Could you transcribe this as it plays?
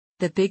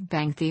The Big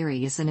Bang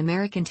Theory is an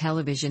American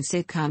television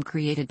sitcom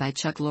created by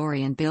Chuck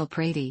Lorre and Bill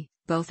Prady,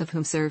 both of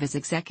whom serve as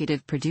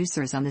executive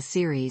producers on the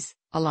series,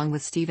 along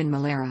with Stephen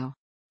Malero.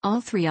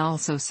 All three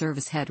also serve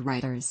as head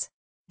writers.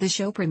 The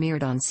show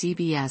premiered on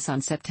CBS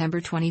on September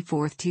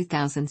 24,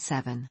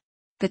 2007.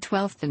 The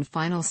 12th and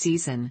final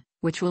season,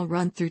 which will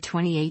run through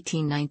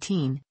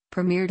 2018-19,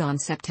 premiered on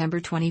September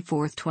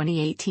 24,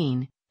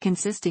 2018,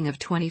 consisting of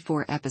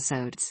 24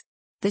 episodes.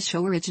 The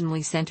show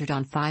originally centered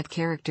on 5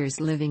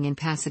 characters living in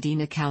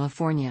Pasadena,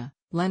 California: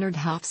 Leonard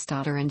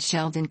Hofstadter and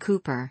Sheldon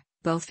Cooper,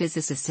 both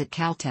physicists at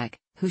Caltech,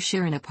 who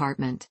share an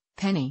apartment;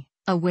 Penny,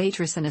 a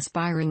waitress and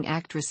aspiring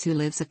actress who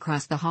lives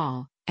across the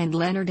hall; and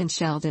Leonard and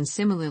Sheldon,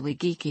 similarly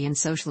geeky and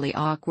socially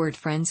awkward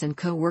friends and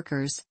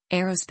co-workers,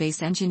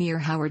 aerospace engineer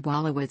Howard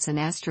Wolowitz and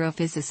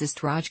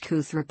astrophysicist Raj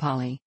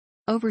Koothrappali.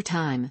 Over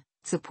time,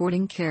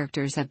 supporting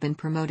characters have been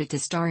promoted to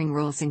starring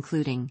roles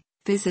including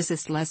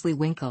physicist Leslie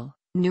Winkle,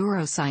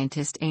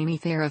 neuroscientist Amy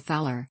Farrah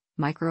Fowler,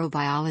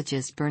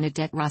 microbiologist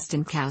Bernadette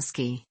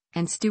Rostenkowski,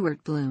 and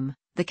Stuart Bloom,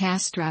 the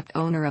cash-strapped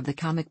owner of the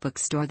comic book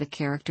store the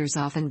characters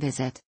often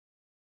visit.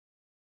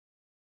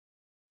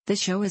 The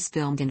show is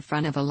filmed in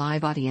front of a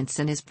live audience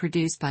and is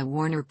produced by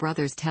Warner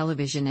Brothers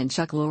Television and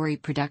Chuck Lorre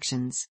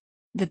Productions.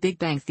 The Big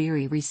Bang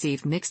Theory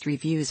received mixed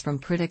reviews from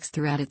critics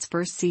throughout its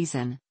first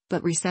season,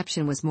 but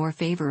reception was more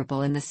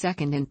favorable in the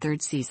second and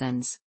third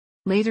seasons.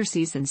 Later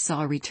seasons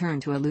saw a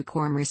return to a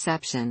lukewarm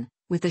reception,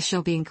 with the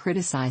show being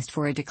criticized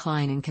for a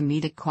decline in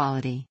comedic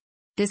quality.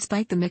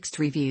 Despite the mixed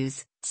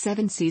reviews,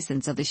 7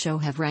 seasons of the show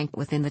have ranked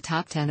within the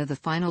top 10 of the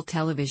final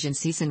television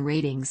season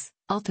ratings,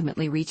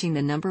 ultimately reaching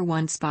the number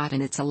 1 spot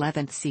in its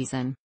 11th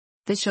season.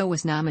 The show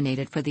was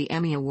nominated for the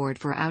Emmy Award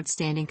for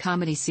Outstanding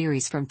Comedy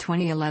Series from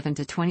 2011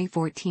 to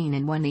 2014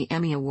 and won the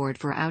Emmy Award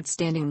for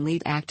Outstanding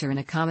Lead Actor in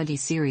a Comedy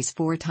Series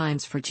 4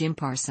 times for Jim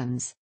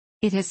Parsons.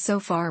 It has so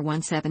far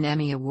won 7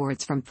 Emmy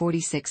Awards from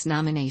 46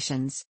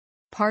 nominations.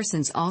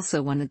 Parsons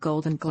also won the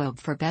Golden Globe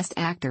for Best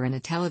Actor in a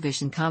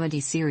Television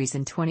Comedy Series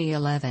in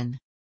 2011.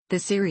 The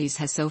series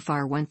has so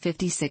far won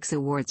 56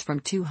 awards from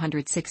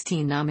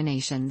 216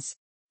 nominations.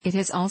 It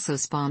has also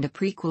spawned a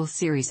prequel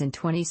series in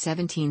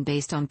 2017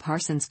 based on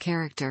Parsons'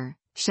 character,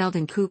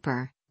 Sheldon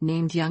Cooper,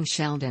 named Young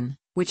Sheldon,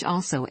 which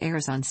also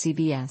airs on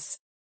CBS.